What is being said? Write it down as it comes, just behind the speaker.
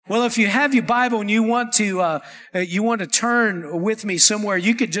Well, if you have your Bible and you want to turn with me somewhere,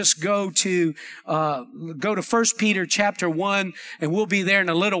 you could just go to 1 Peter chapter 1, and we'll be there in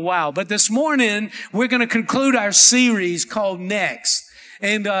a little while. But this morning, we're going to conclude our series called Next.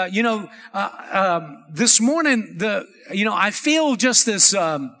 And, this morning, I feel just this,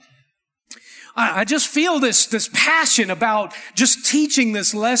 I just feel this passion about just teaching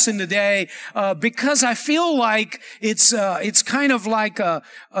this lesson today, because I feel like it's kind of like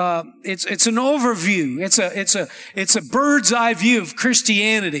it's an overview. It's a bird's eye view of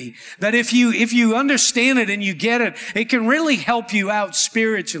Christianity. That if you understand it and you get it, it can really help you out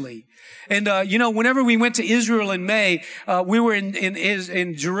spiritually. And, whenever we went to Israel in May, we were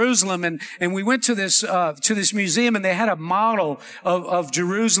in Jerusalem and we went to this museum, and they had a model of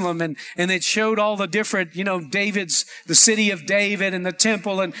Jerusalem, and it showed all the different, the city of David and the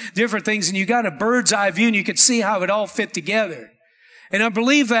temple and different things. And you got a bird's eye view and you could see how it all fit together. And I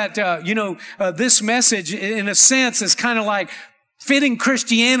believe that, this message in a sense is kind of like fitting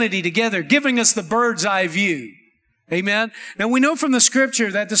Christianity together, giving us the bird's eye view. Amen. Now we know from the scripture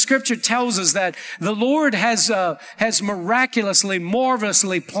that the scripture tells us that the Lord has miraculously,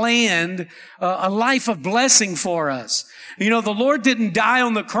 marvelously planned a life of blessing for us. The Lord didn't die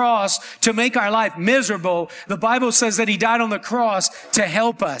on the cross to make our life miserable. The Bible says that He died on the cross to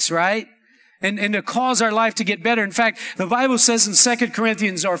help us, right? And to cause our life to get better. In fact, the Bible says in 2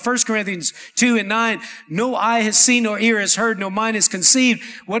 Corinthians or 1 Corinthians 2:9, no eye has seen, nor ear has heard, nor mind has conceived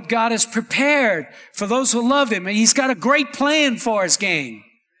what God has prepared for those who love Him. And He's got a great plan for us, gang.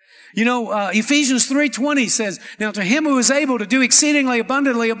 Ephesians 3:20 says, now to Him who is able to do exceedingly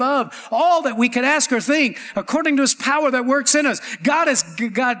abundantly above all that we could ask or think, according to His power that works in us. God has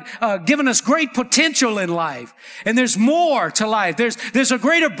given us great potential in life. And there's more to life. There's a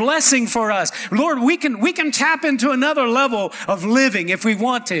greater blessing for us. Lord, we can tap into another level of living if we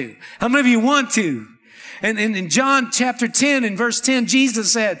want to. How many of you want to? And in John chapter 10 and verse 10,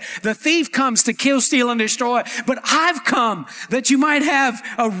 Jesus said, the thief comes to kill, steal, and destroy, but I've come that you might have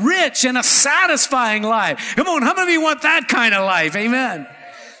a rich and a satisfying life. Come on, how many of you want that kind of life? Amen.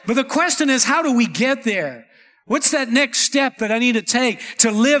 But the question is, how do we get there? What's that next step that I need to take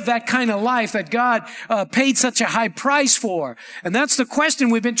to live that kind of life that God paid such a high price for? And that's the question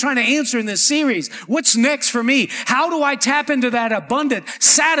we've been trying to answer in this series. What's next for me? How do I tap into that abundant,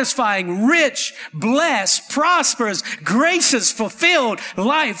 satisfying, rich, blessed, prosperous, gracious, fulfilled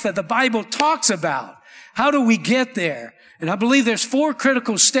life that the Bible talks about? How do we get there? And I believe there's 4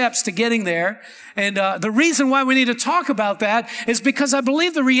 critical steps to getting there. And the reason why we need to talk about that is because I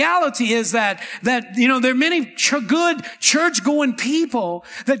believe the reality is that there are many good church-going people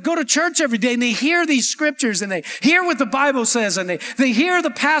that go to church every day and they hear these scriptures and they hear what the Bible says and they hear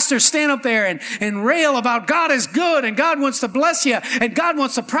the pastor stand up there and rail about God is good and God wants to bless you and God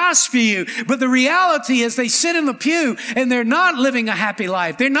wants to prosper you. But the reality is they sit in the pew and they're not living a happy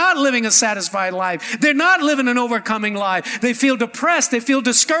life. They're not living a satisfied life. They're not living an overcoming life. They feel depressed. They feel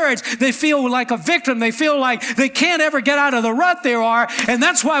discouraged. They feel like a victim. They feel like they can't ever get out of the rut they are. And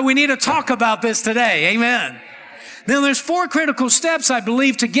that's why we need to talk about this today. Amen. Now there's 4 critical steps, I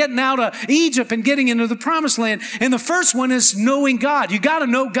believe, to getting out of Egypt and getting into the promised land. And the first one is knowing God. You got to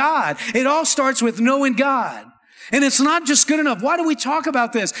know God. It all starts with knowing God. And it's not just good enough. Why do we talk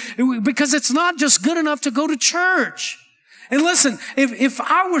about this? Because it's not just good enough to go to church. And listen, if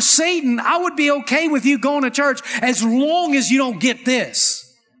I were Satan, I would be okay with you going to church as long as you don't get this.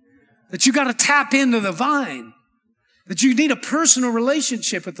 That you got to tap into the vine. That you need a personal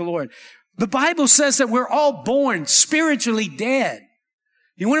relationship with the Lord. The Bible says that we're all born spiritually dead.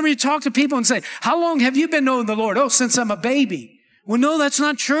 Whenever you talk to people and say, how long have you been knowing the Lord? Oh, since I'm a baby. Well, no, that's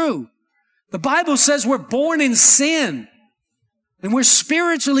not true. The Bible says we're born in sin. And we're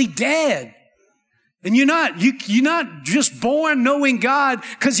spiritually dead. And you're not just born knowing God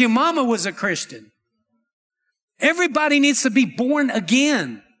because your mama was a Christian. Everybody needs to be born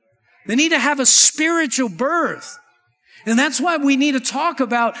again. They need to have a spiritual birth. And that's why we need to talk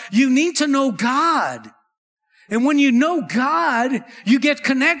about, you need to know God. And when you know God, you get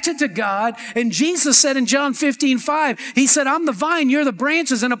connected to God. And Jesus said in John 15:5, He said, I'm the vine, you're the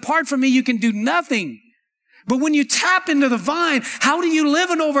branches, and apart from me, you can do nothing. But when you tap into the vine, how do you live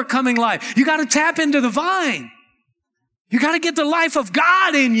an overcoming life? You got to tap into the vine. You got to get the life of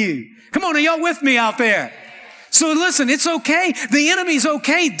God in you. Come on, are y'all with me out there? So listen, it's okay. The enemy's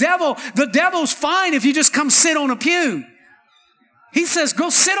okay. The devil's fine if you just come sit on a pew. He says, go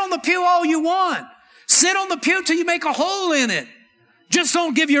sit on the pew all you want. Sit on the pew till you make a hole in it. Just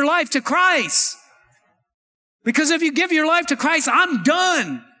don't give your life to Christ. Because if you give your life to Christ, I'm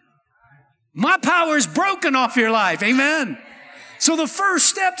done. My power is broken off your life. Amen. So the first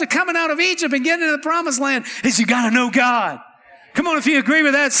step to coming out of Egypt and getting into the promised land is you got to know God. Come on, if you agree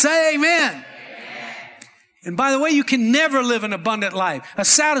with that, say amen. And by the way, you can never live an abundant life, a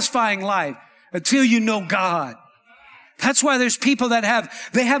satisfying life, until you know God. That's why there's people that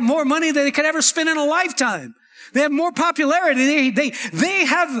have more money than they could ever spend in a lifetime. They have more popularity. They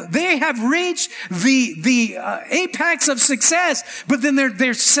have reached the apex of success, but then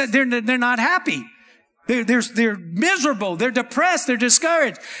they're not happy. They're miserable. They're depressed. They're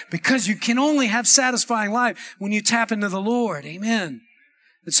discouraged, because you can only have satisfying life when you tap into the Lord. Amen.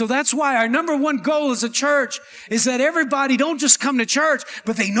 And so that's why our number one goal as a church is that everybody don't just come to church,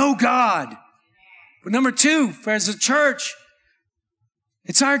 but they know God. But number two, as a church,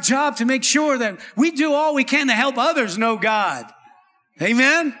 it's our job to make sure that we do all we can to help others know God.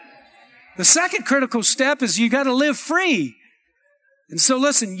 Amen? The second critical step is you got to live free. And so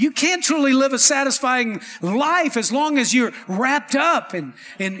listen, you can't truly live a satisfying life as long as you're wrapped up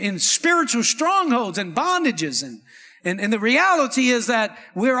in spiritual strongholds and bondages. And the reality is that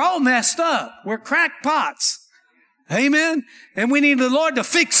we're all messed up. We're crackpots. Amen? And we need the Lord to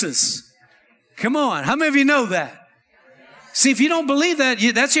fix us. Come on. How many of you know that? See, if you don't believe that,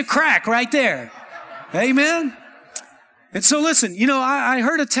 that's your crack right there. Amen? And so listen, I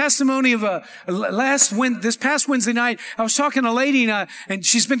heard a testimony of this past Wednesday night. I was talking to a lady and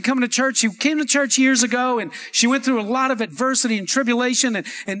she's been coming to church. She came to church years ago and she went through a lot of adversity and tribulation and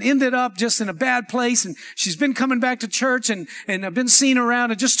ended up just in a bad place. And she's been coming back to church and I've been seeing her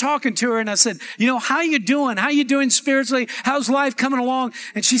around and just talking to her. And I said, how you doing? How you doing spiritually? How's life coming along?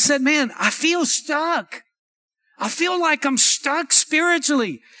 And she said, man, I feel stuck. I feel like I'm stuck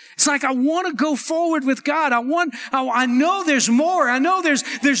spiritually. It's like I want to go forward with God. I know there's more. I know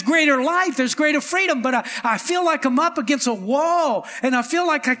there's greater life. There's greater freedom, but I feel like I'm up against a wall and I feel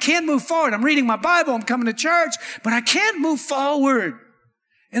like I can't move forward. I'm reading my Bible. I'm coming to church, but I can't move forward.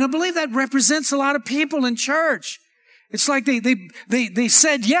 And I believe that represents a lot of people in church. It's like they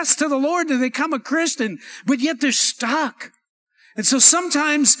said yes to the Lord and they become a Christian, but yet they're stuck. And so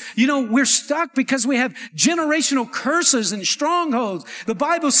sometimes, we're stuck because we have generational curses and strongholds. The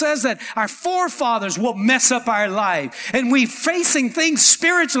Bible says that our forefathers will mess up our life and we're facing things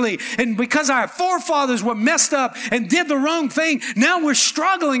spiritually. And because our forefathers were messed up and did the wrong thing, now we're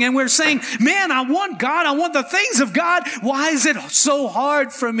struggling and we're saying, man, I want God. I want the things of God. Why is it so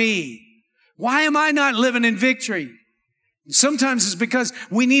hard for me? Why am I not living in victory? And sometimes it's because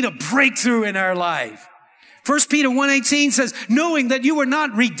we need a breakthrough in our life. 1 Peter 1:18 says, knowing that you were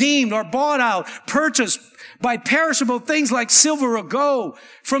not redeemed or bought out, purchased by perishable things like silver or gold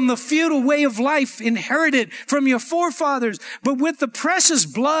from the futile way of life inherited from your forefathers, but with the precious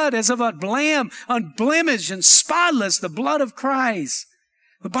blood as of a lamb, unblemished and spotless, the blood of Christ.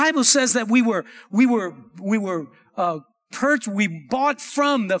 The Bible says that we bought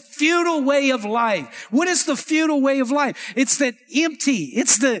from the futile way of life. What is the futile way of life? It's that empty.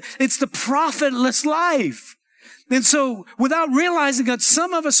 It's the profitless life. And so without realizing that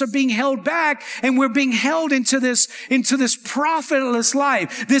some of us are being held back and we're being held into this profitless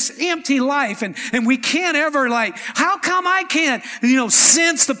life, this empty life. And we can't ever how come I can't,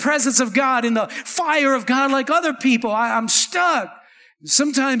 sense the presence of God and the fire of God like other people? I'm stuck.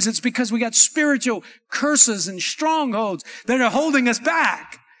 Sometimes it's because we got spiritual curses and strongholds that are holding us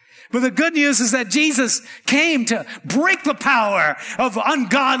back. But the good news is that Jesus came to break the power of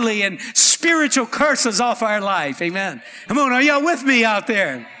ungodly and spiritual curses off our life. Amen. Come on, are y'all with me out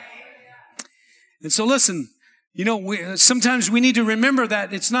there? And so listen, sometimes we need to remember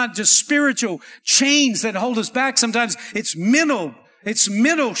that it's not just spiritual chains that hold us back. Sometimes it's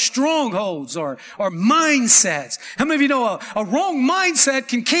mental strongholds or mindsets. How many of you know a wrong mindset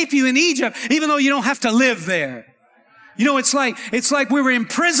can keep you in Egypt even though you don't have to live there? It's like we were in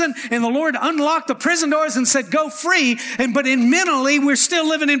prison and the Lord unlocked the prison doors and said, go free. But mentally, we're still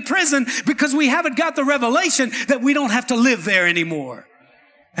living in prison because we haven't got the revelation that we don't have to live there anymore.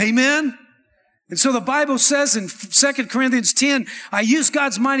 Amen. And so the Bible says in 2 Corinthians 10, I use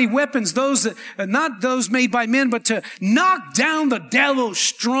God's mighty weapons, not those made by men, but to knock down the devil's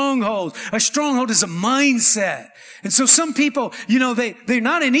strongholds. A stronghold is a mindset. And so some people, they're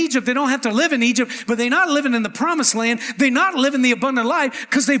not in Egypt. They don't have to live in Egypt, but they're not living in the promised land. They're not living the abundant life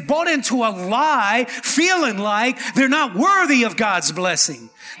because they bought into a lie, feeling like they're not worthy of God's blessing.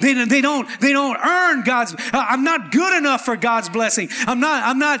 They don't earn God's, I'm not good enough for God's blessing. I'm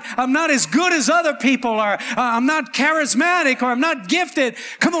not as good as other people are. I'm not charismatic or I'm not gifted.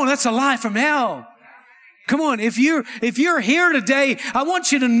 Come on, that's a lie from hell. Come on, if you're here today, I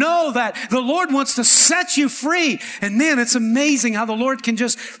want you to know that the Lord wants to set you free. And man, it's amazing how the Lord can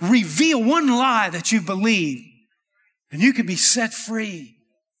just reveal one lie that you believe. And you can be set free.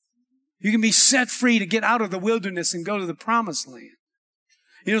 You can be set free to get out of the wilderness and go to the promised land.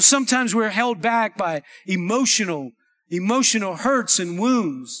 You know, sometimes we're held back by emotional hurts and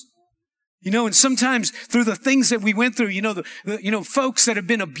wounds. You know, and sometimes through the things that we went through, you know, folks that have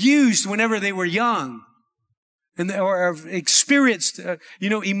been abused whenever they were young or have experienced,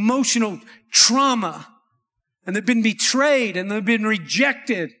 emotional trauma, and they've been betrayed and they've been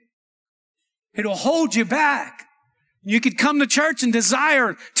rejected. It'll hold you back. You could come to church and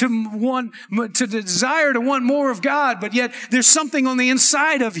desire to want more of God, but yet there's something on the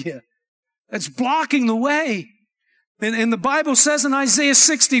inside of you that's blocking the way. And the Bible says in Isaiah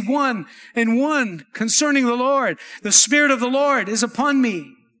 61:1 concerning the Lord, the Spirit of the Lord is upon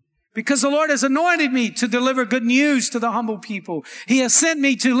me, because the Lord has anointed me to deliver good news to the humble people. He has sent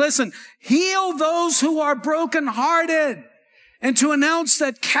me to, listen, heal those who are brokenhearted, and to announce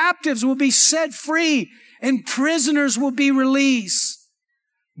that captives will be set free and prisoners will be released.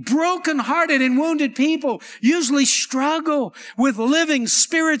 Brokenhearted and wounded people usually struggle with living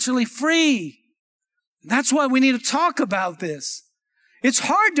spiritually free. That's why we need to talk about this. It's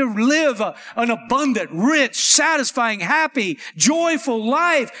hard to live an abundant, rich, satisfying, happy, joyful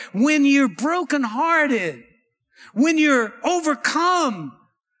life when you're brokenhearted, when you're overcome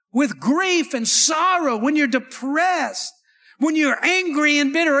with grief and sorrow, when you're depressed, when you're angry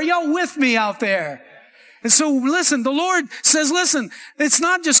and bitter. Are y'all with me out there? And so listen, the Lord says, listen, it's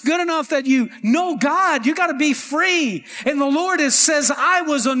not just good enough that you know God. You got to be free. And the Lord says, I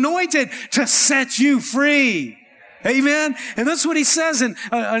was anointed to set you free. Amen. And that's what he says in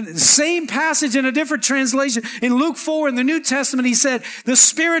the same passage in a different translation. In Luke 4 in the New Testament, he said, the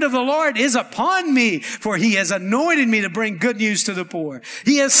Spirit of the Lord is upon me, for he has anointed me to bring good news to the poor.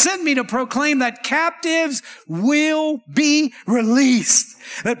 He has sent me to proclaim that captives will be released,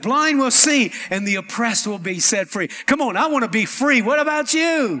 that blind will see, and the oppressed will be set free. Come on, I want to be free. What about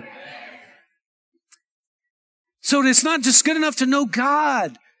you? So it's not just good enough to know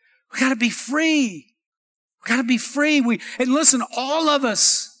God. We got to be free. We got to be free. And listen, all of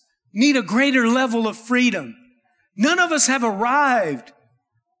us need a greater level of freedom. None of us have arrived,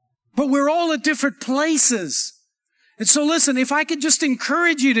 but we're all at different places. And so listen, if I could just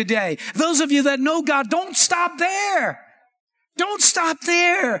encourage you today, those of you that know God, don't stop there. Don't stop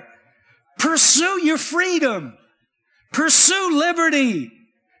there. Pursue your freedom. Pursue liberty.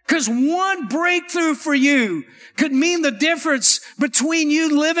 Because one breakthrough for you could mean the difference between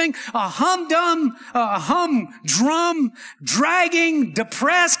you living a humdrum, dragging,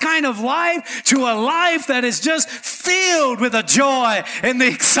 depressed kind of life to a life that is just filled with the joy and the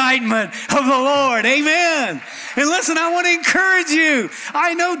excitement of the Lord. Amen. And listen, I want to encourage you.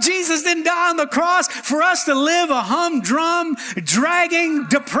 I know Jesus didn't die on the cross for us to live a humdrum, dragging,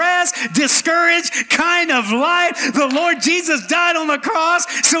 depressed, discouraged kind of life. The Lord Jesus died on the cross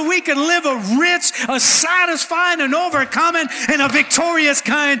so we can live a rich, a satisfying, and overcoming, and a victorious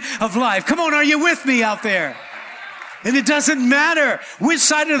kind of life. Come on, are you with me out there? And it doesn't matter which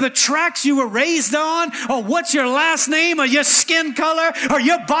side of the tracks you were raised on, or what's your last name, or your skin color, or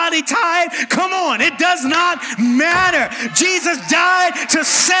your body type. Come on, it does not matter. Jesus died to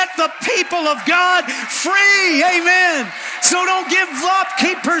set the people of God free. Amen. So don't give up.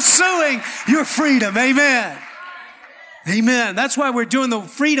 Keep pursuing your freedom. Amen. Amen. That's why we're doing the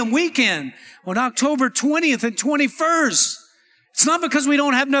Freedom Weekend on October 20th and 21st. It's not because we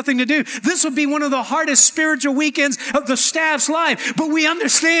don't have nothing to do. This will be one of the hardest spiritual weekends of the staff's life. But we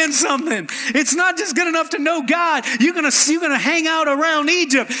understand something. It's not just good enough to know God. You're gonna hang out around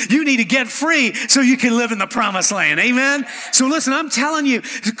Egypt. You need to get free so you can live in the promised land. Amen? So listen, I'm telling you,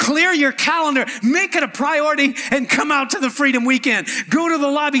 clear your calendar. Make it a priority and come out to the Freedom Weekend. Go to the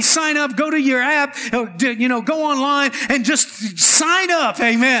lobby, sign up, go to your app, go online and just sign up.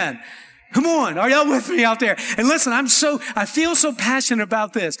 Amen. Come on, are y'all with me out there? And listen, I feel so passionate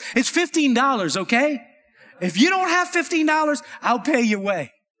about this. It's $15, okay? If you don't have $15, I'll pay your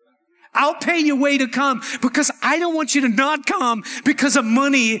way. I'll pay your way to come, because I don't want you to not come because of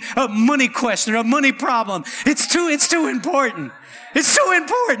money, a money question or a money problem. It's too important. It's too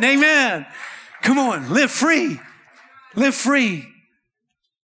important. Amen. Come on, live free. Live free.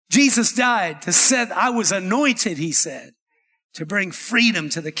 Jesus died to set, I was anointed, he said, to bring freedom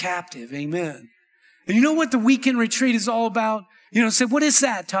to the captive. Amen. And you know what the weekend retreat is all about? Say, what is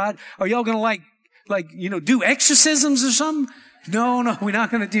that, Todd? Are y'all going to do exorcisms or something? No, we're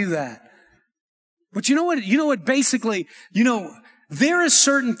not going to do that. But you know what, basically, there are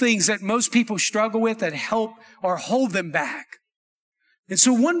certain things that most people struggle with that help or hold them back. And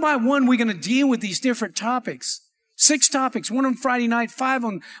so one by one, we're going to deal with these different topics. 6 topics, 1 on Friday night, 5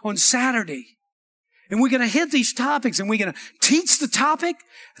 on Saturday. And we're going to hit these topics, and we're going to teach the topic,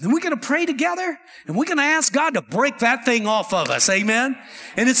 and then we're going to pray together, and we're going to ask God to break that thing off of us. Amen?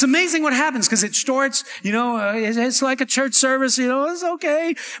 And it's amazing what happens, because it starts, it's like a church service, it's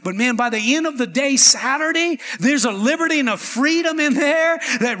okay. But man, by the end of the day, Saturday, there's a liberty and a freedom in there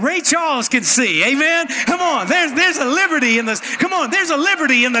that Ray Charles can see. Amen? Come on, there's a liberty in this. Come on, there's a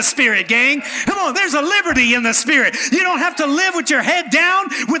liberty in the Spirit, gang. Come on, there's a liberty in the Spirit. You don't have to live with your head down,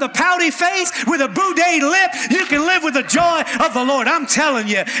 with a pouty face, with a boudet lip. You can live with the joy of the Lord. I'm telling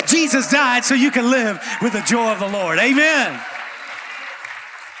you, Jesus died so you can live with the joy of the Lord. Amen.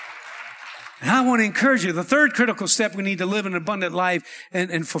 And I want to encourage you, the third critical step we need to live an abundant life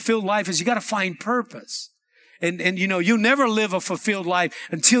and fulfilled life is you got to find purpose. And you'll never live a fulfilled life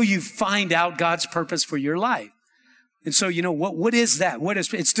until you find out God's purpose for your life. And so, what is that?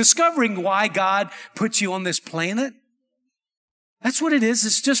 It's discovering why God put you on this planet. That's what it is.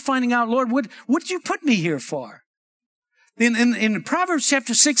 It's just finding out, Lord, what did you put me here for? In Proverbs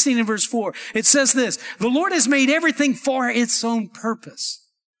chapter 16 and verse 4, it says this: the Lord has made everything for its own purpose.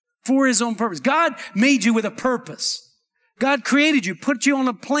 For his own purpose. God made you with a purpose. God created you, put you on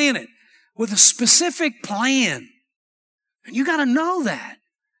a planet with a specific plan. And you got to know that.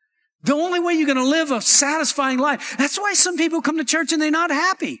 The only way you're going to live a satisfying life. That's why some people come to church and they're not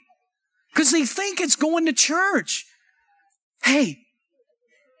happy. Because they think it's going to church. Hey,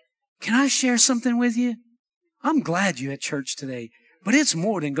 can I share something with you? I'm glad you're at church today, but it's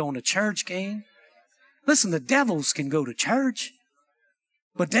more than going to church, gang. Listen, the devils can go to church,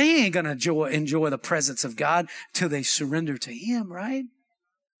 but they ain't going to enjoy the presence of God till they surrender to him, right?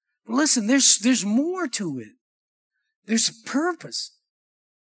 But listen, there's more to it. There's a purpose.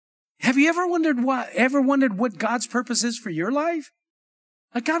 Have you ever wondered what God's purpose is for your life?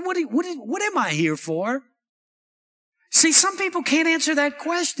 Like, God, what am I here for? See, some people can't answer that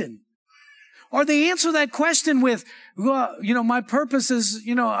question. Or they answer that question with, well, my purpose is,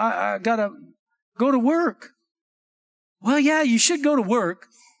 I gotta go to work. Well, yeah, you should go to work.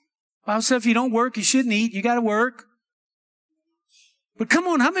 Bible said if you don't work, you shouldn't eat. You gotta work. But come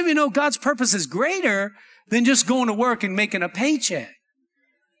on, how many of you know God's purpose is greater than just going to work and making a paycheck?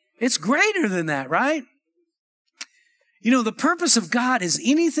 It's greater than that, right? The purpose of God is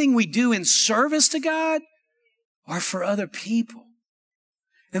anything we do in service to God or for other people.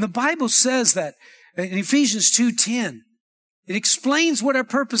 And the Bible says that in Ephesians 2:10, it explains what our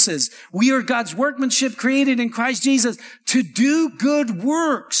purpose is. We are God's workmanship created in Christ Jesus to do good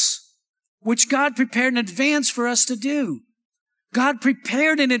works, which God prepared in advance for us to do. God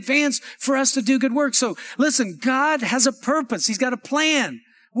prepared in advance for us to do good works. So listen, God has a purpose. He's got a plan.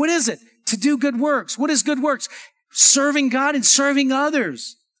 What is it? To do good works. What is good works? Serving God and serving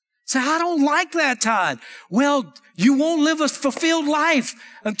others. Say, I don't like that, Todd. Well, you won't live a fulfilled life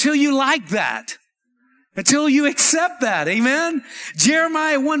until you like that. Until you accept that. Amen?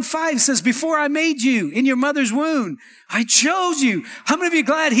 Jeremiah 1:5 says, before I made you in your mother's womb, I chose you. How many of you are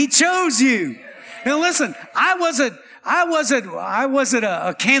glad he chose you? Now listen, I wasn't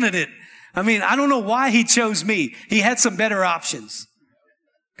a candidate. I don't know why he chose me. He had some better options.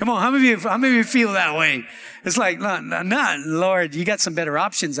 Come on, how many of you feel that way? It's like, no, Lord, you got some better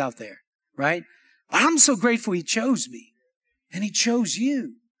options out there, right? But I'm so grateful he chose me, and he chose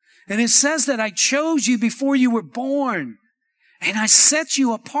you. And it says that I chose you before you were born, and I set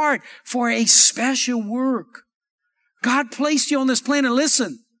you apart for a special work. God placed you on this planet.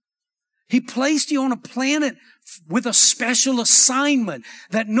 Listen, he placed you on a planet with a special assignment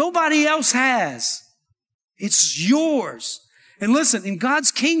that nobody else has. It's yours. And listen, in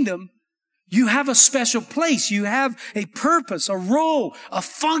God's kingdom, you have a special place. You have a purpose, a role, a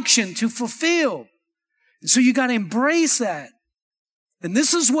function to fulfill. And so you got to embrace that. And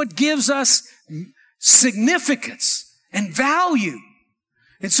this is what gives us significance and value.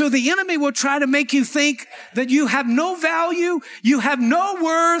 And so the enemy will try to make you think that you have no value, you have no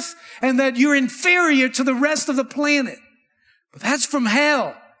worth, and that you're inferior to the rest of the planet. But that's from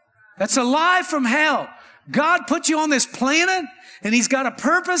hell. That's a lie from hell. God put you on this planet, and he's got a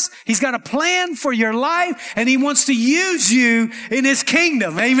purpose. He's got a plan for your life, and he wants to use you in his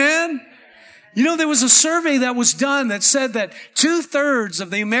kingdom. Amen? There was a survey that was done that said that 2/3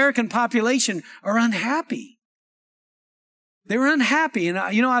 of the American population are unhappy. They're unhappy. And,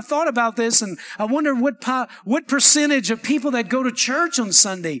 I thought about this, and I wonder what percentage of people that go to church on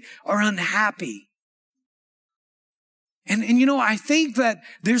Sunday are unhappy. And I think that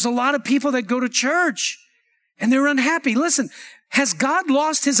there's a lot of people that go to church and they're unhappy. Listen, has God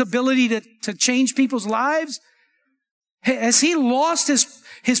lost his ability to change people's lives? Has he lost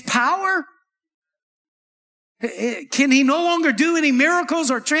his power? Can he no longer do any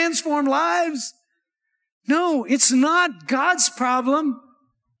miracles or transform lives? No, it's not God's problem.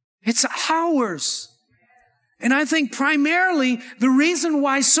 It's ours. And I think primarily the reason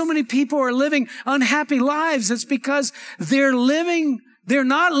why so many people are living unhappy lives is because they're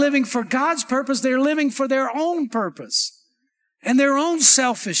not living for God's purpose. They're living for their own purpose and their own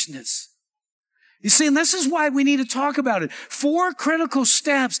selfishness. You see, and this is why we need to talk about it. 4 critical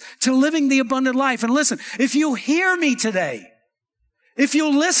steps to living the abundant life. And listen, if you hear me today, if you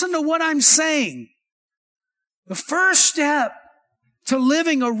listen to what I'm saying, the first step to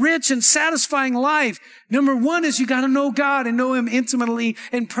living a rich and satisfying life, number 1 is you got to know God and know Him intimately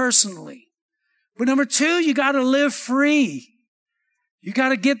and personally. But number 2, you got to live free. You got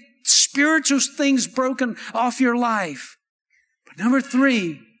to get spiritual things broken off your life. But number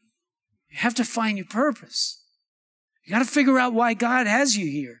 3, you have to find your purpose. You got to figure out why God has you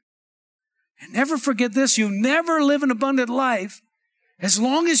here. And never forget this, you'll never live an abundant life as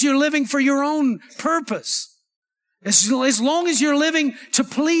long as you're living for your own purpose. As long as you're living to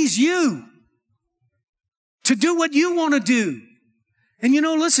please you, to do what you want to do. And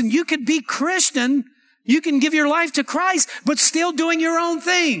listen, you could be Christian, you can give your life to Christ, but still doing your own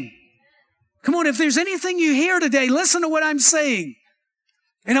thing. Come on, if there's anything you hear today, listen to what I'm saying.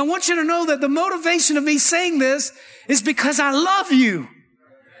 And I want you to know that the motivation of me saying this is because I love you.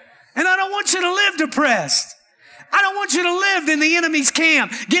 And I don't want you to live depressed. I don't want you to live in the enemy's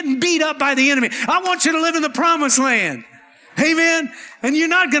camp, getting beat up by the enemy. I want you to live in the promised land. Amen? And you're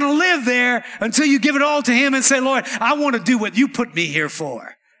not going to live there until you give it all to Him and say, Lord, I want to do what you put me here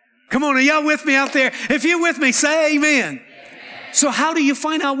for. Come on, are y'all with me out there? If you're with me, say amen. So how do you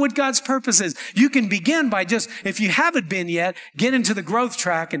find out what God's purpose is? You can begin by just, if you haven't been yet, get into the growth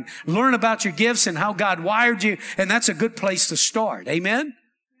track and learn about your gifts and how God wired you. And that's a good place to start. Amen?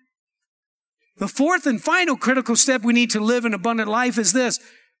 The 4th and final critical step we need to live an abundant life is this,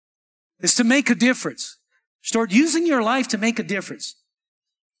 is to make a difference. Start using your life to make a difference.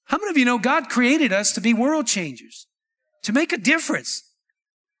 How many of you know God created us to be world changers, to make a difference?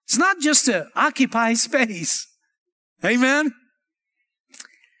 It's not just to occupy space. Amen?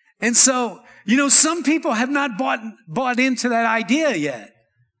 And so, some people have not bought into that idea yet.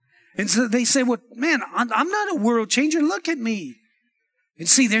 And so they say, well, man, I'm not a world changer. Look at me. And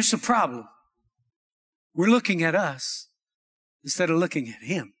see, there's the problem. We're looking at us instead of looking at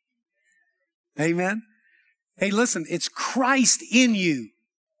Him. Amen? Hey, listen, it's Christ in you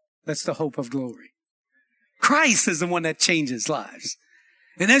that's the hope of glory. Christ is the one that changes lives.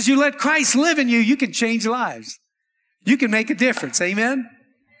 And as you let Christ live in you, you can change lives. You can make a difference. Amen?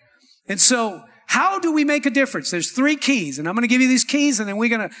 And so, how do we make a difference? There's 3 keys, and I'm going to give you these keys, and then we're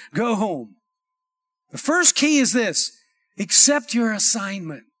going to go home. The first key is this: accept your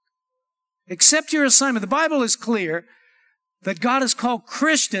assignment. Accept your assignment. The Bible is clear that God has called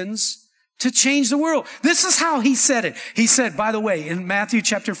Christians to change the world. This is how He said it. He said, by the way, in Matthew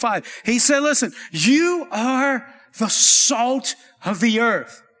chapter 5, He said, listen, you are the salt of the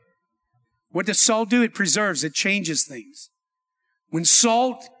earth. What does salt do? It preserves, it changes things. When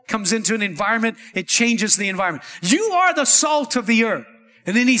salt comes into an environment, it changes the environment. You are the salt of the earth.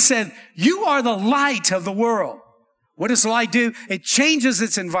 And then He said, you are the light of the world. What does light do? It changes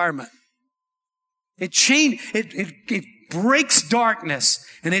its environment. It breaks darkness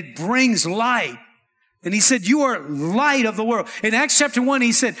and it brings light. And He said, you are light of the world. In Acts chapter 1,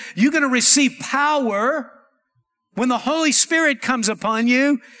 He said, you're going to receive power when the Holy Spirit comes upon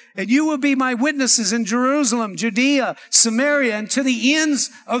you, and you will be my witnesses in Jerusalem, Judea, Samaria, and to the ends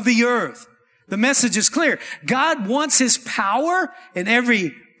of the earth. The message is clear. God wants His power in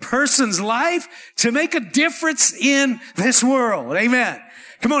every person's life to make a difference in this world. Amen.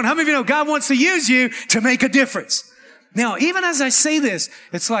 Come on, how many of you know God wants to use you to make a difference? Now, even as I say this,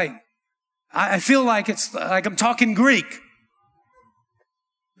 it's like, I feel like it's like I'm talking Greek.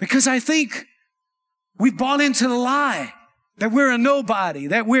 Because I think we've bought into the lie that we're a nobody,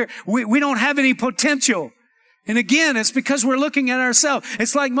 that we don't have any potential. And again, it's because we're looking at ourselves.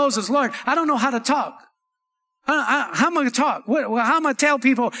 It's like Moses, Lord, I don't know how to talk. How am I going to talk? How am I going to tell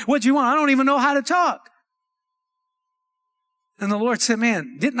people what you want? I don't even know how to talk. And the Lord said,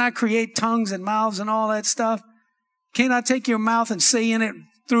 man, didn't I create tongues and mouths and all that stuff? Can't I take your mouth and say in it,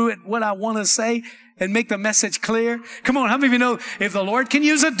 through it, what I want to say and make the message clear? Come on, how many of you know if the Lord can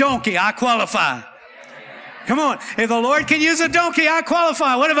use a donkey, I qualify? Come on, if the Lord can use a donkey, I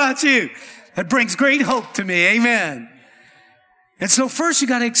qualify. What about you? That brings great hope to me. Amen. And so first you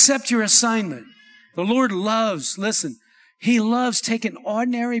got to accept your assignment. The Lord loves, listen, He loves taking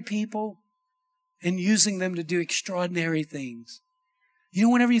ordinary people and using them to do extraordinary things. You know,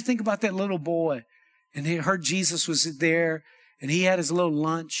 whenever you think about that little boy and he heard Jesus was there and he had his little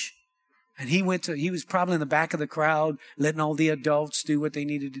lunch And he was probably in the back of the crowd, letting all the adults do what they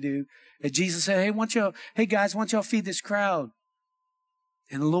needed to do. And Jesus said, hey guys, why don't y'all feed this crowd?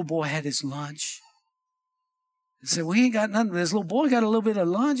 And the little boy had his lunch. He said, well, he ain't got nothing. This little boy got a little bit of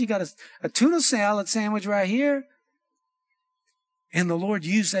lunch. He got a tuna salad sandwich right here. And the Lord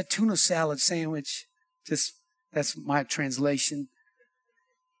used that tuna salad sandwich. That's my translation.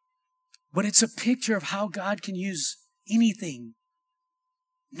 But it's a picture of how God can use anything,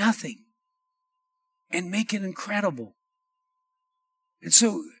 nothing, and make it incredible. And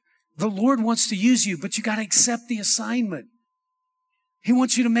so the Lord wants to use you, but you got to accept the assignment. He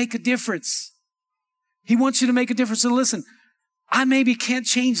wants you to make a difference. He wants you to make a difference. And listen, I maybe can't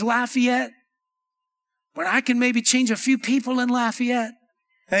change Lafayette, but I can maybe change a few people in Lafayette.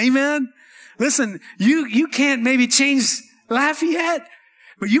 Amen. Listen, you can't maybe change Lafayette,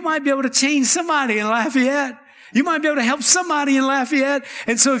 but you might be able to change somebody in Lafayette. You might be able to help somebody in Lafayette.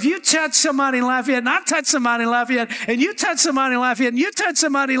 And so if you touch somebody in Lafayette, and I touch somebody in Lafayette, and you touch somebody in Lafayette, and you touch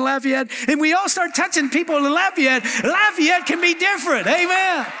somebody in Lafayette, and we all start touching people in Lafayette, Lafayette can be different.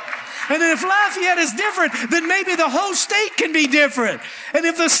 Amen. And if Lafayette is different, then maybe the whole state can be different. And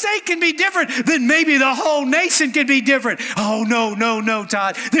if the state can be different, then maybe the whole nation can be different. Oh, no,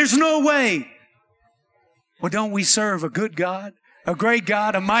 Todd. There's no way. Well, don't we serve a good God? A great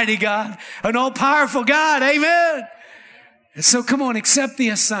God, a mighty God, an all-powerful God. Amen. And so come on, accept the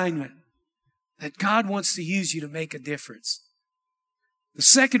assignment that God wants to use you to make a difference. The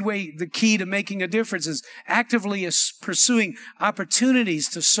second way, the key to making a difference is actively pursuing opportunities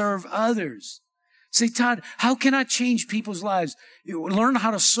to serve others. Say, Todd, how can I change people's lives? Learn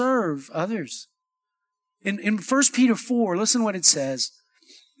how to serve others. In 1 Peter 4, listen to what it says.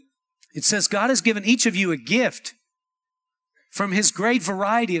 It says, God has given each of you a gift from his great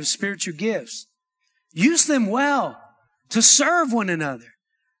variety of spiritual gifts. Use them well to serve one another.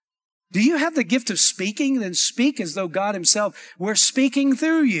 Do you have the gift of speaking? Then speak as though God himself were speaking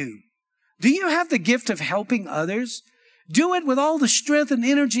through you. Do you have the gift of helping others? Do it with all the strength and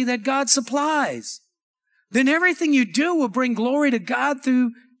energy that God supplies. Then everything you do will bring glory to God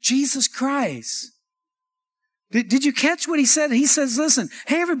through Jesus Christ. Did you catch what he said? He says, listen,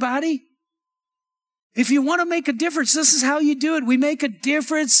 hey, everybody, if you want to make a difference, this is how you do it. We make a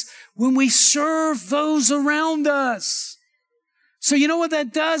difference when we serve those around us. So you know what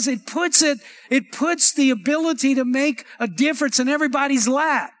that does? It puts the ability to make a difference in everybody's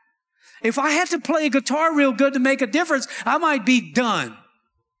lap. If I had to play a guitar real good to make a difference, I might be done.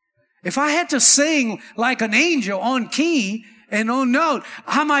 If I had to sing like an angel on key and on note,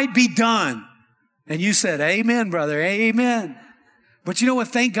 I might be done. And you said, amen, brother, amen. But you know what?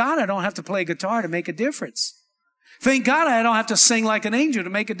 Thank God I don't have to play guitar to make a difference. Thank God I don't have to sing like an angel to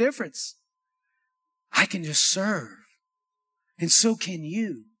make a difference. I can just serve. And so can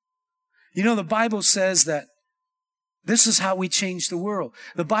you. You know, the Bible says that this is how we change the world.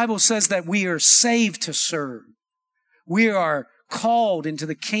 The Bible says that we are saved to serve. We are called into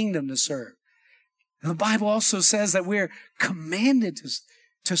the kingdom to serve. And the Bible also says that we're commanded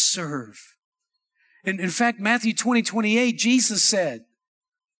to serve. In fact, Matthew 20:28, Jesus said,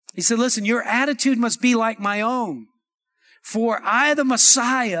 he said, listen, your attitude must be like my own. For I, the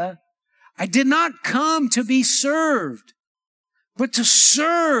Messiah, I did not come to be served, but to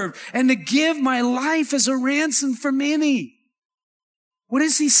serve and to give my life as a ransom for many. What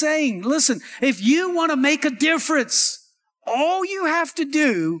is he saying? Listen, if you want to make a difference, all you have to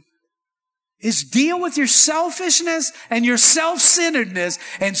do is deal with your selfishness and your self-centeredness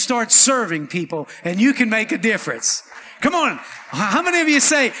and start serving people, and you can make a difference. Come on. How many of you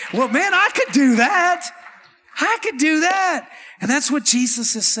say, well, man, I could do that. I could do that. And that's what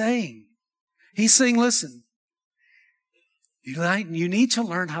Jesus is saying. He's saying, listen, you need to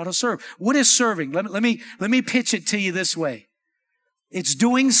learn how to serve. What is serving? Let me pitch it to you this way. It's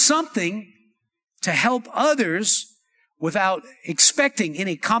doing something to help others without expecting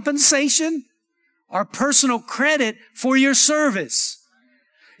any compensation or personal credit for your service.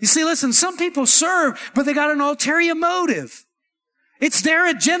 You see, listen, some people serve, but they got an ulterior motive. It's their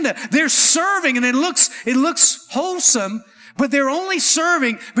agenda. They're serving and it looks wholesome, but they're only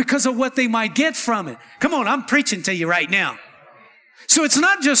serving because of what they might get from it. Come on, I'm preaching to you right now. So it's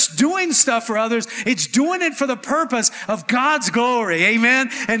not just doing stuff for others, it's doing it for the purpose of God's glory, amen?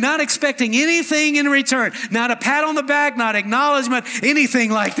 And not expecting anything in return. Not a pat on the back, not acknowledgement, anything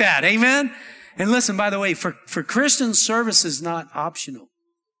like that, amen? And listen, by the way, for Christians, service is not optional.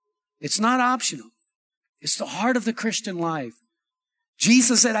 It's not optional. It's the heart of the Christian life.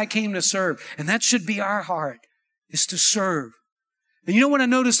 Jesus said, I came to serve. And that should be our heart, is to serve. And you know what I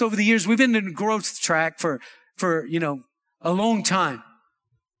noticed over the years? We've been in a growth track for a long time.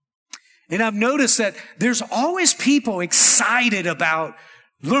 And I've noticed that there's always people excited about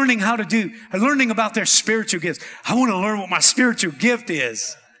learning about their spiritual gifts. I want to learn what my spiritual gift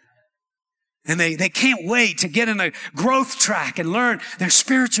is. And they can't wait to get in a growth track and learn their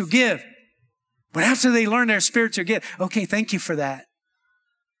spiritual gift. But after they learn their spiritual gift, okay, thank you for that.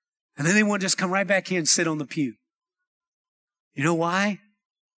 And then they want to just come right back here and sit on the pew. You know why?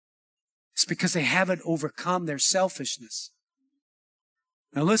 It's because they haven't overcome their selfishness.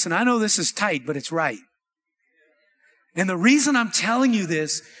 Now listen, I know this is tight, but it's right. And the reason I'm telling you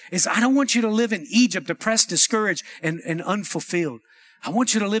this is I don't want you to live in Egypt, depressed, discouraged, and unfulfilled. I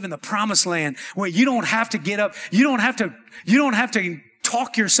want you to live in the promised land where you don't have to get up. You don't have to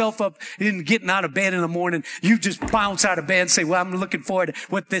talk yourself up in getting out of bed in the morning. You just bounce out of bed and say, well, I'm looking forward to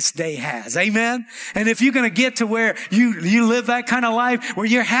what this day has. Amen. And if you're going to get to where you live that kind of life where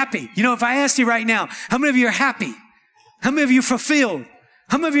you're happy. You know, if I asked you right now, how many of you are happy? How many of you are fulfilled?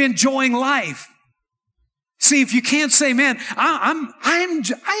 How many of you are enjoying life? See, if you can't say, man,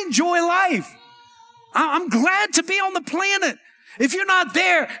 I enjoy life. I'm glad to be on the planet. If you're not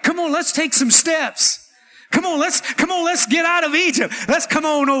there, come on, let's take some steps. Come on, let's get out of Egypt. Let's come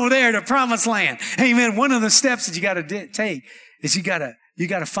on over there to promised land. Amen. One of the steps that you got to take is you got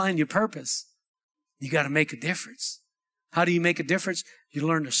to find your purpose. You got to make a difference. How do you make a difference? You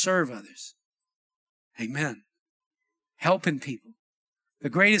learn to serve others. Amen. Helping people. The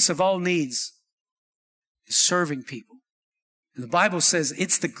greatest of all needs is serving people. And the Bible says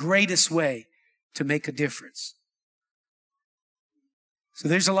it's the greatest way to make a difference. So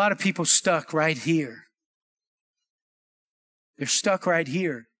there's a lot of people stuck right here. They're stuck right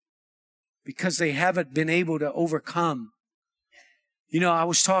here because they haven't been able to overcome. You know, I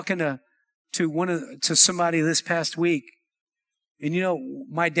was talking to somebody this past week, and you know,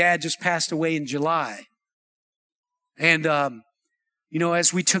 my dad just passed away in July. And you know,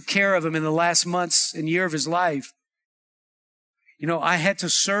 as we took care of him in the last months and year of his life, you know, I had to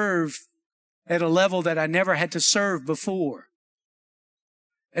serve at a level that I never had to serve before.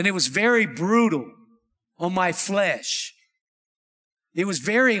 And it was very brutal on my flesh. It was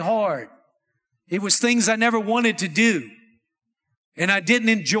very hard. It was things I never wanted to do. And I didn't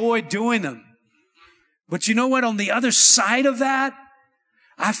enjoy doing them. But you know what? On the other side of that,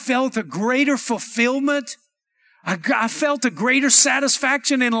 I felt a greater fulfillment. I felt a greater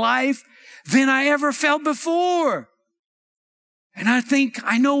satisfaction in life than I ever felt before. And I think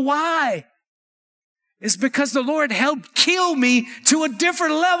I know why. It's because the Lord helped kill me to a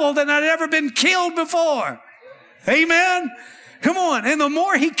different level than I'd ever been killed before. Amen. Come on. And the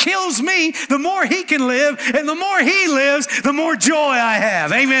more He kills me, the more He can live. And the more He lives, the more joy I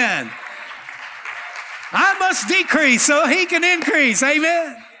have. Amen. I must decrease so He can increase.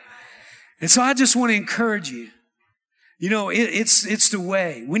 Amen. And so I just want to encourage you. You know, it's the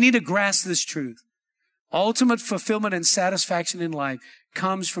way. We need to grasp this truth. Ultimate fulfillment and satisfaction in life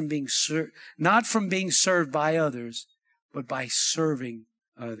comes from being not from being served by others, but by serving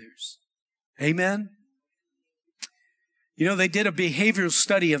others. Amen. You know, they did a behavioral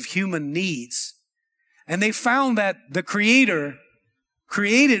study of human needs, and they found that the Creator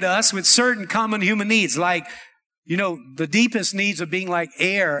created us with certain common human needs, like, you know, the deepest needs of being like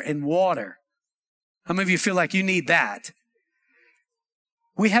air and water. How many of you feel like you need that?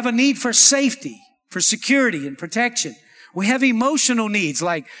 We have a need for safety, for security and protection. We have emotional needs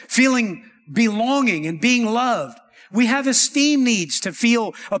like feeling belonging and being loved. We have esteem needs to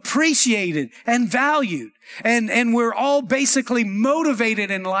feel appreciated and valued. And we're all basically motivated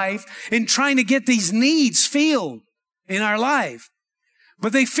in life in trying to get these needs filled in our life.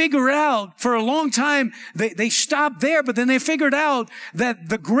 But they figure out, for a long time, they stopped there, but then they figured out that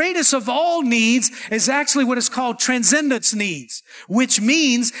the greatest of all needs is actually what is called transcendence needs, which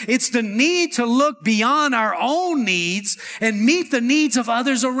means it's the need to look beyond our own needs and meet the needs of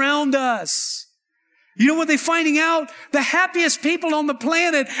others around us. You know what they're finding out? The happiest people on the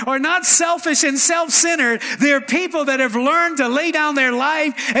planet are not selfish and self-centered. They're people that have learned to lay down their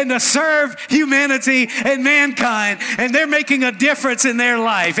life and to serve humanity and mankind. And they're making a difference in their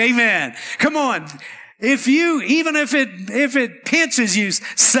life. Amen. Come on. Even if it pinches you,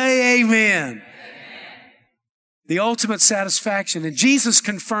 say amen. The ultimate satisfaction. And Jesus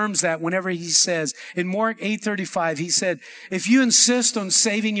confirms that whenever He says, in Mark 8:35, He said, if you insist on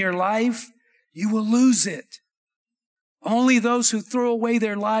saving your life, you will lose it. Only those who throw away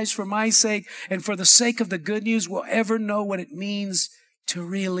their lives for my sake and for the sake of the good news will ever know what it means to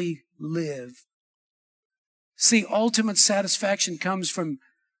really live. See, ultimate satisfaction comes from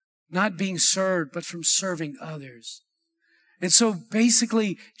not being served, but from serving others. And so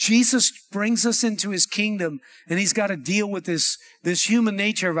basically, Jesus brings us into his kingdom, and he's got to deal with this human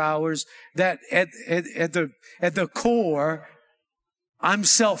nature of ours that at the core, I'm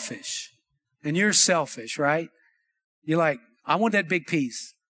selfish and you're selfish, right? You're like, I want that big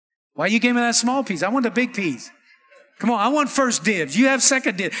piece. Why you gave me that small piece? I want the big piece. Come on, I want first dibs. You have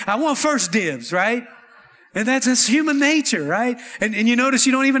second dibs. I want first dibs, right? And that's human nature, right? And you notice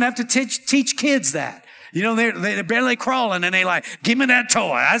you don't even have to teach kids that. You know, they're barely crawling and they like, give me that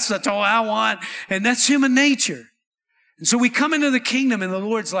toy. That's the toy I want. And that's human nature. And so we come into the kingdom and the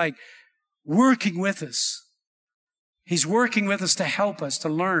Lord's like working with us. He's working with us to help us to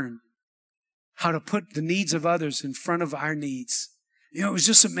learn how to put the needs of others in front of our needs. You know, it was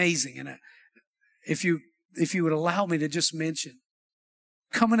just amazing. And if you would allow me to just mention,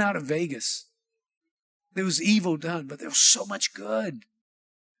 coming out of Vegas, there was evil done, but there was so much good.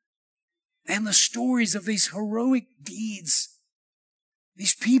 And the stories of these heroic deeds,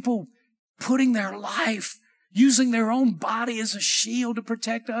 these people putting their life, using their own body as a shield to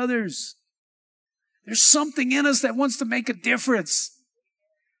protect others. There's something in us that wants to make a difference.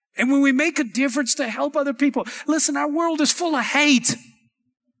 And when we make a difference to help other people, listen, our world is full of hate,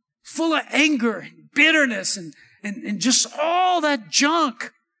 full of anger and bitterness and just all that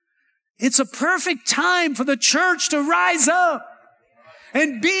junk. It's a perfect time for the church to rise up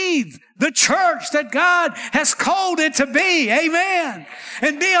and be the church that God has called it to be. Amen.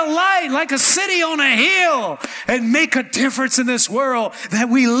 And be a light like a city on a hill and make a difference in this world that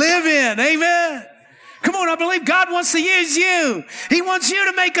we live in. Amen. Come on, I believe God wants to use you. He wants you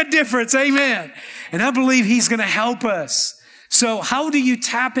to make a difference. Amen. And I believe he's going to help us. So how do you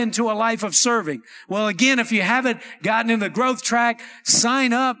tap into a life of serving? Well, again, if you haven't gotten in the growth track,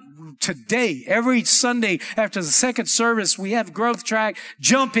 sign up today. Every Sunday after the second service, we have growth track.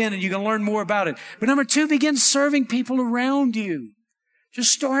 Jump in and you can learn more about it. But number 2, begin serving people around you.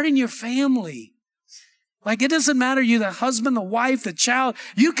 Just start in your family. Like it doesn't matter, you the husband, the wife, the child.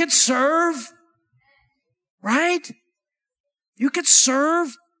 You could serve. Right? You could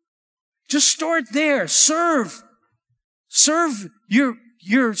serve. Just start there. Serve. Serve your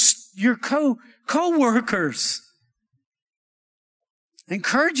co-workers. I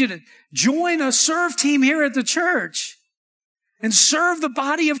encourage you to join a serve team here at the church and serve the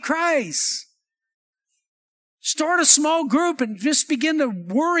body of Christ. Start a small group and just begin to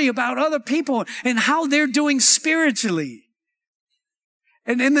worry about other people and how they're doing spiritually.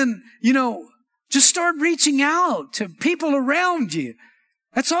 And then, you know, just start reaching out to people around you.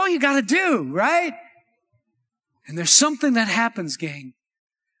 That's all you got to do, right? And there's something that happens, gang.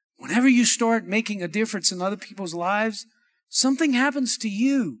 Whenever you start making a difference in other people's lives, something happens to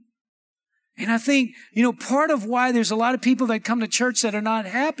you. And I think, you know, part of why there's a lot of people that come to church that are not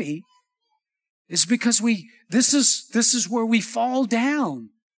happy is because this is where we fall down.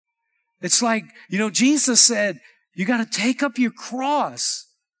 It's like, you know, Jesus said, you got to take up your cross.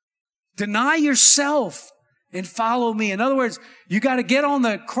 Deny yourself and follow me. In other words, you got to get on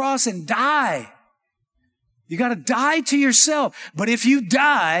the cross and die. You got to die to yourself. But if you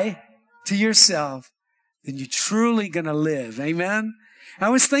die to yourself, then you're truly going to live. Amen? I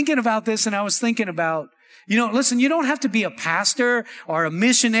was thinking about this and I was thinking about, you know, listen, you don't have to be a pastor or a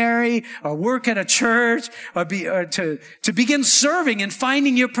missionary or work at a church or to begin serving and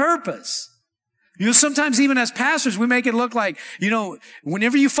finding your purpose. You know, sometimes even as pastors, we make it look like, you know,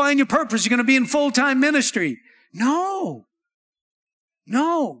 whenever you find your purpose, you're going to be in full-time ministry. No.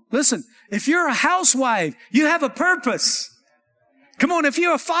 Listen, if you're a housewife, you have a purpose. Come on, if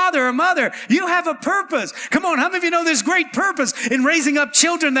you're a father or mother, you have a purpose. Come on, how many of you know there's great purpose in raising up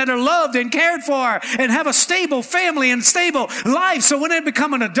children that are loved and cared for and have a stable family and stable life so when they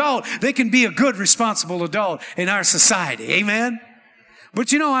become an adult, they can be a good, responsible adult in our society. Amen?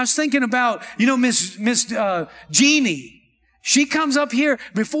 But, you know, I was thinking about, you know, Miss Jeannie. She comes up here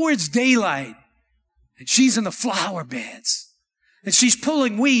before it's daylight, and she's in the flower beds. And she's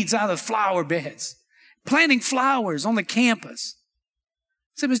pulling weeds out of the flower beds, planting flowers on the campus.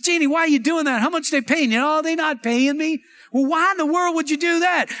 I said, Miss Jeannie, why are you doing that? How much are they paying you? Oh, they're not paying me. Well, why in the world would you do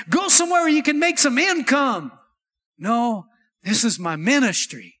that? Go somewhere where you can make some income. No, this is my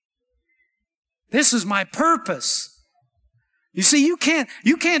ministry. This is my purpose. You see, you can't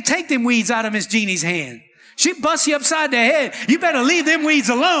take them weeds out of Miss Jeannie's hand. She busts you upside the head. You better leave them weeds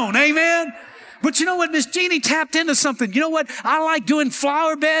alone. Amen? But you know what? Miss Jeannie tapped into something. You know what? I like doing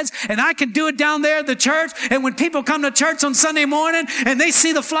flower beds, and I can do it down there at the church. And when people come to church on Sunday morning and they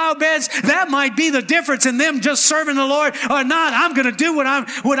see the flower beds, that might be the difference in them just serving the Lord or not. I'm going to do what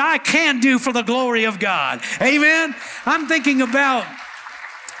I can do for the glory of God. Amen? I'm thinking about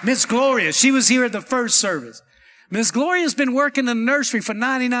Miss Gloria. She was here at the first service. Miss Gloria's been working in the nursery for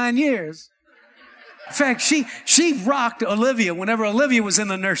 99 years. In fact, she rocked Olivia whenever Olivia was in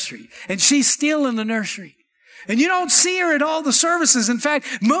the nursery. And she's still in the nursery. And you don't see her at all the services. In fact,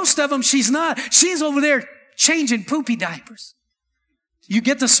 most of them she's not. She's over there changing poopy diapers. You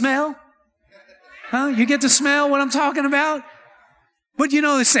get the smell? Huh? You get the smell what I'm talking about? But you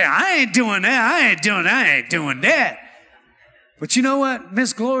know, they say, I ain't doing that. I ain't doing that. But you know what?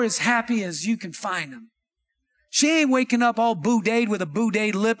 Miss Gloria's happy as you can find them. She ain't waking up all boudade with a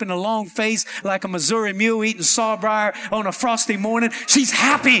boudade lip and a long face like a Missouri mule eating sawbriar on a frosty morning. She's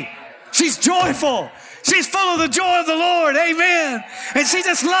happy. She's joyful. She's full of the joy of the Lord. Amen. And she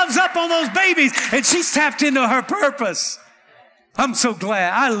just loves up on those babies, and she's tapped into her purpose. I'm so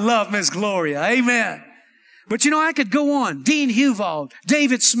glad. I love Miss Gloria. Amen. But you know, I could go on. Dean Huvald,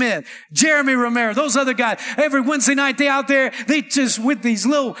 David Smith, Jeremy Romero, those other guys. Every Wednesday night, they out there, they just with these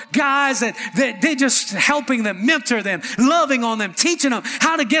little guys that they just helping them, mentor them, loving on them, teaching them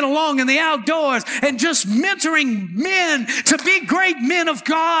how to get along in the outdoors and just mentoring men to be great men of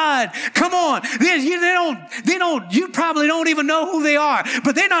God. Come on. You probably don't even know who they are,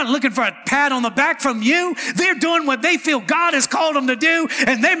 but they're not looking for a pat on the back from you. They're doing what they feel God has called them to do,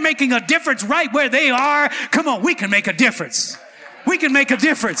 and they're making a difference right where they are. Come on, we can make a difference. We can make a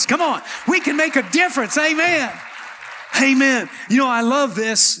difference. Come on, we can make a difference. Amen. Amen. You know, I love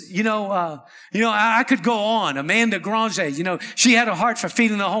this. I could go on. Amanda Granger, she had a heart for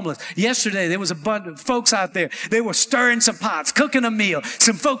feeding the homeless. Yesterday, there was a bunch of folks out there. They were stirring some pots, cooking a meal.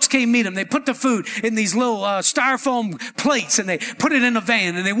 Some folks came meet them. They put the food in these little styrofoam plates, and they put it in a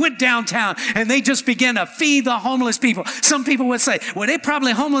van, and they went downtown, and they just began to feed the homeless people. Some people would say, well, they're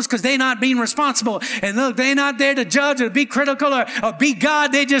probably homeless because they're not being responsible. And look, they're not there to judge or be critical or be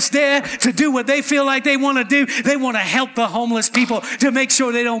God. They're just there to do what they feel like they want to do. They want to help the homeless people to make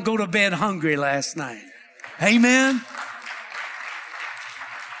sure they don't go to bed hungry last night. Amen.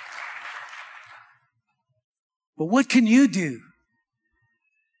 But what can you do?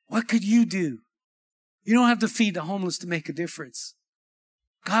 What could you do? You don't have to feed the homeless to make a difference.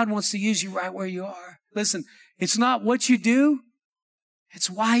 God wants to use you right where you are. Listen, it's not what you do, it's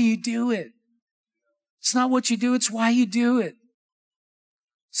why you do it. It's not what you do, it's why you do it.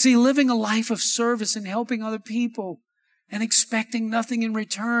 See, living a life of service and helping other people and expecting nothing in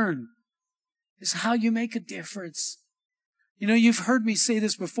return is how you make a difference. You've heard me say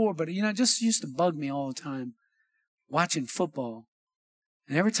this before, but it just used to bug me all the time watching football.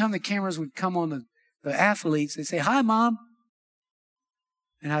 And every time the cameras would come on the athletes, they'd say, "Hi, Mom."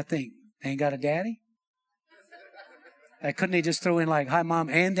 And I think, they ain't got a daddy? Couldn't they just throw in like, "Hi, Mom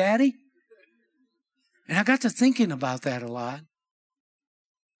and Daddy"? And I got to thinking about that a lot.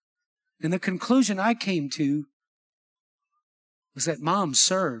 And the conclusion I came to was that moms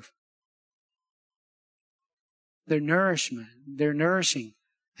serve. They're nourishing,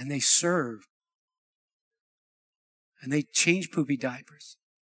 and they serve. And they change poopy diapers.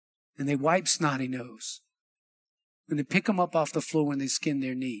 And they wipe snotty nose. And they pick them up off the floor when they skin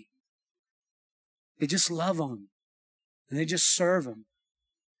their knee. They just love them. And they just serve them.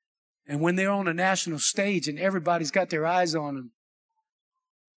 And when they're on a national stage and everybody's got their eyes on them,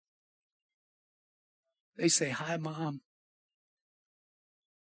 they say, "Hi, Mom."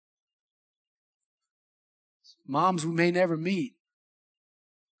 Moms we may never meet,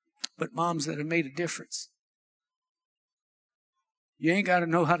 but moms that have made a difference. You ain't got to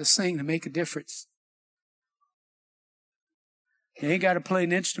know how to sing to make a difference. You ain't got to play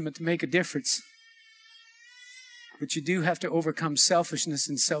an instrument to make a difference. But you do have to overcome selfishness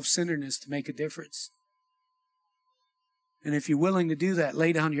and self-centeredness to make a difference. And if you're willing to do that,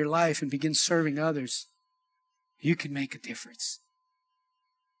 lay down your life and begin serving others, you can make a difference.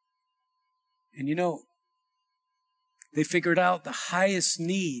 And they figured out the highest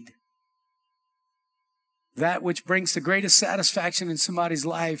need, that which brings the greatest satisfaction in somebody's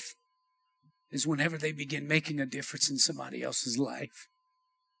life, is whenever they begin making a difference in somebody else's life.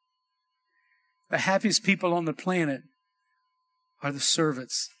 The happiest people on the planet are the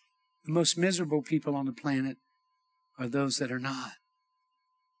servants. The most miserable people on the planet are those that are not.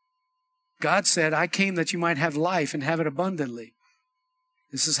 God said, "I came that you might have life and have it abundantly."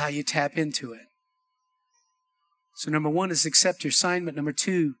 This is how you tap into it. So number 1 is accept your assignment. Number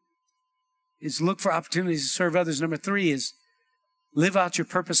 2 is look for opportunities to serve others. Number 3 is live out your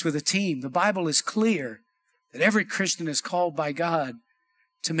purpose with a team. The Bible is clear that every Christian is called by God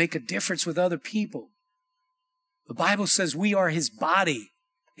to make a difference with other people. The Bible says we are His body,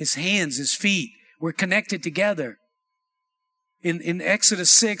 His hands, His feet. We're connected together. In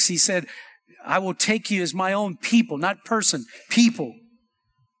Exodus 6, He said, "I will take you as my own people," not person, people.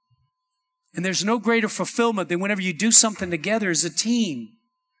 And there's no greater fulfillment than whenever you do something together as a team.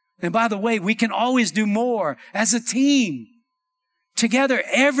 And by the way, we can always do more as a team. Together,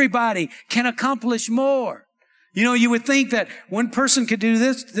 everybody can accomplish more. You know, you would think that one person could do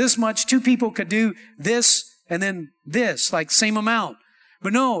this much, two people could do this, and then this, like same amount.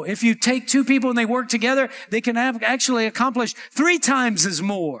 But no, if you take two people and they work together, they can actually accomplish 3 times as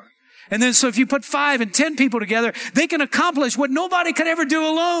more. And then so if you put 5 and 10 people together, they can accomplish what nobody could ever do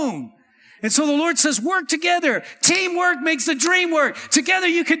alone. And so the Lord says, work together. Teamwork makes the dream work. Together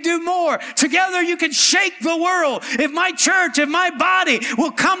you can do more. Together you can shake the world. If my church, if my body will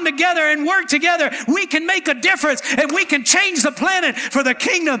come together and work together, we can make a difference and we can change the planet for the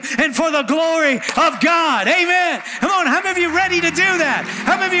kingdom and for the glory of God. Amen. Come on, how many of you ready to do that?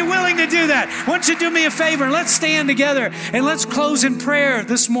 How many of you willing to do that? Why don't you do me a favor and let's stand together and let's close in prayer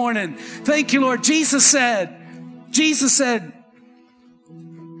this morning. Thank you, Lord. Jesus said,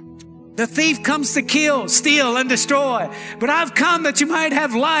 the thief comes to kill, steal, and destroy. But I've come that you might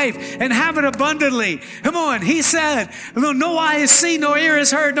have life and have it abundantly. Come on. He said, no eye has seen, nor ear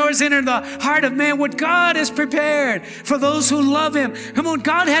has heard, nor has entered the heart of man what God has prepared for those who love him. Come on.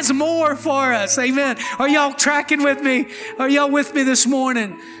 God has more for us. Amen. Are y'all tracking with me? Are y'all with me this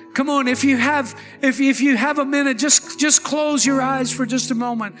morning? Come on. If you have a minute, just close your eyes for just a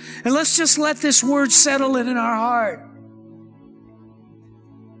moment. And let's just let this word settle in our heart.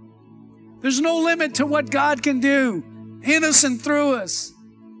 There's no limit to what God can do in us and through us.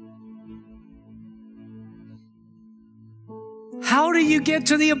 How do you get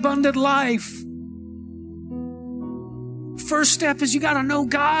to the abundant life? First step is you got to know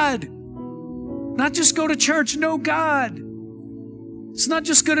God. Not just go to church, know God. It's not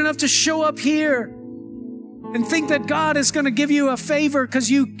just good enough to show up here and think that God is going to give you a favor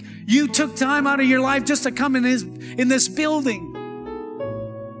because you took time out of your life just to come in this building.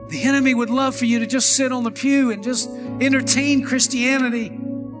 The enemy would love for you to just sit on the pew and just entertain Christianity,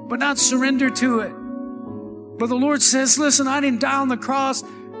 but not surrender to it. But the Lord says, listen, I didn't die on the cross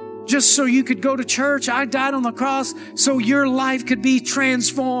just so you could go to church. I died on the cross so your life could be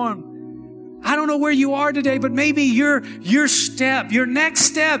transformed. I don't know where you are today, but maybe your next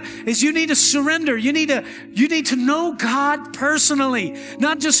step is you need to surrender. You need to know God personally.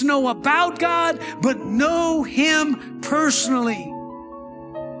 Not just know about God, but know him personally.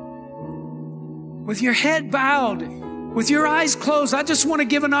 With your head bowed, with your eyes closed, I just want to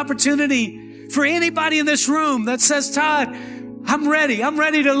give an opportunity for anybody in this room that says, Todd, I'm ready. I'm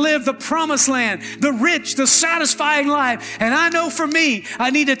ready to live the promised land, the rich, the satisfying life. And I know for me,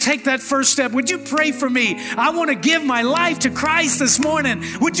 I need to take that first step. Would you pray for me? I want to give my life to Christ this morning.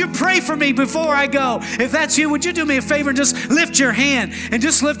 Would you pray for me before I go? If that's you, would you do me a favor and just lift your hand and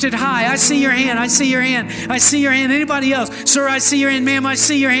just lift it high? I see your hand. I see your hand. I see your hand. Anybody else? Sir, I see your hand. Ma'am, I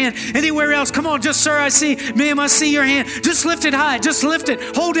see your hand. Anywhere else? Come on, just sir, I see. Ma'am, I see your hand. Just lift it high. Just lift it.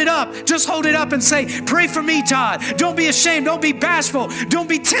 Hold it up. Just hold it up and say, pray for me, Todd. Don't be ashamed. Don't be bashful. Don't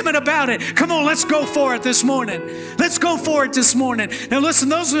be timid about it. Come on, let's go for it this morning. Let's go for it this morning. Now listen,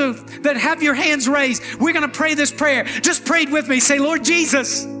 those that have your hands raised, we're going to pray this prayer. Just pray it with me. Say, Lord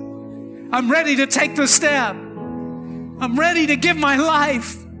Jesus, I'm ready to take the step. I'm ready to give my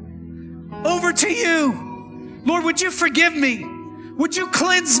life over to you. Lord, would you forgive me? Would you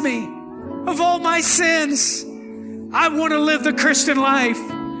cleanse me of all my sins? I want to live the Christian life,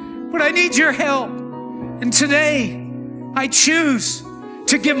 but I need your help. And today, I choose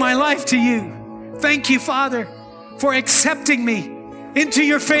to give my life to you. Thank you, Father, for accepting me into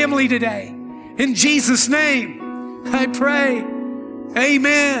your family today. In Jesus' name, I pray.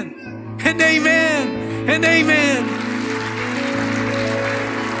 Amen and amen and amen.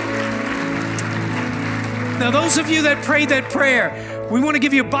 Now, those of you that prayed that prayer, we want to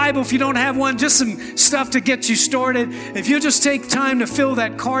give you a Bible if you don't have one, just some stuff to get you started. If you'll just take time to fill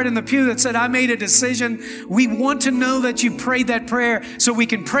that card in the pew that said, I made a decision. We want to know that you prayed that prayer so we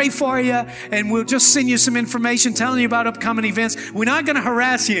can pray for you, and we'll just send you some information telling you about upcoming events. We're not going to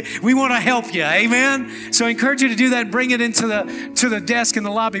harass you. We want to help you. Amen? So I encourage you to do that and bring it into the desk in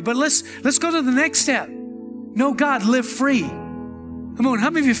the lobby. But let's go to the next step. Know God, live free. Come on, how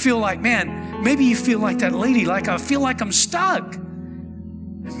many of you feel like, man, maybe you feel like that lady, like I feel like I'm stuck.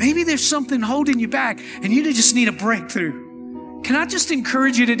 Maybe there's something holding you back and you just need a breakthrough. Can I just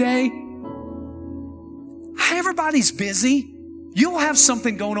encourage you today? Everybody's busy. You'll have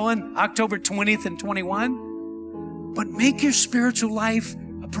something going on October 20th and 21. But make your spiritual life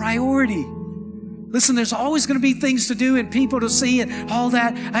a priority. Listen, there's always going to be things to do and people to see and all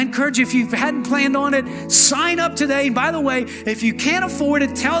that. I encourage you, if you hadn't planned on it, sign up today. And by the way, if you can't afford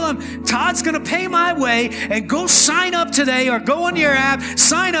it, tell them, Todd's going to pay my way, and go sign up today, or go on your app,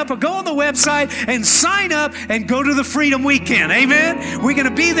 sign up, or go on the website and sign up and go to the Freedom Weekend. Amen? We're going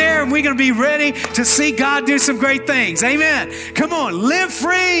to be there and we're going to be ready to see God do some great things. Amen? Come on, live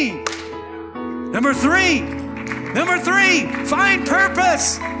free. Number three, find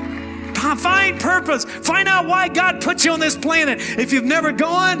purpose. Find purpose. Find out why God put you on this planet. If you've never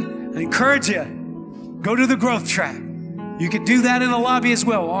gone, I encourage you, go to the growth track. You can do that in the lobby as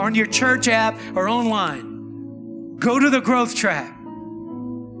well, or on your church app or online. Go to the growth track.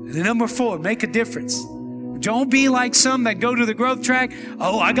 And then number 4, make a difference. Don't be like some that go to the growth track.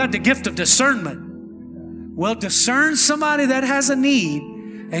 Oh, I got the gift of discernment. Well, discern somebody that has a need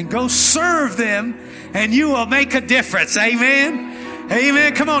and go serve them, and you will make a difference. Amen?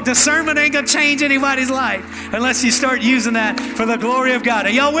 Amen. Come on, discernment ain't going to change anybody's life unless you start using that for the glory of God. Are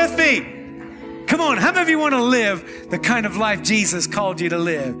y'all with me? Come on, how many of you want to live the kind of life Jesus called you to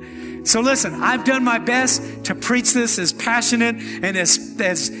live? So listen, I've done my best to preach this as passionate and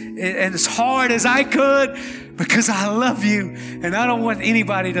as hard as I could, because I love you and I don't want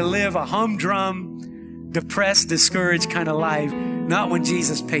anybody to live a humdrum, depressed, discouraged kind of life. Not when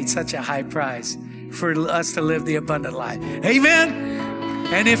Jesus paid such a high price for us to live the abundant life. Amen?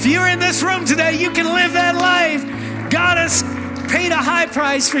 And if you're in this room today, you can live that life. God has paid a high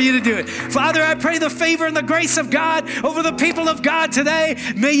price for you to do it. Father, I pray the favor and the grace of God over the people of God today.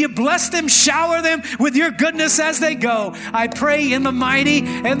 May you bless them, shower them with your goodness as they go. I pray in the mighty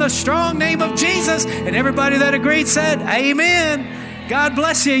and the strong name of Jesus. And everybody that agreed said, amen. God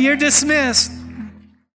bless you. You're dismissed.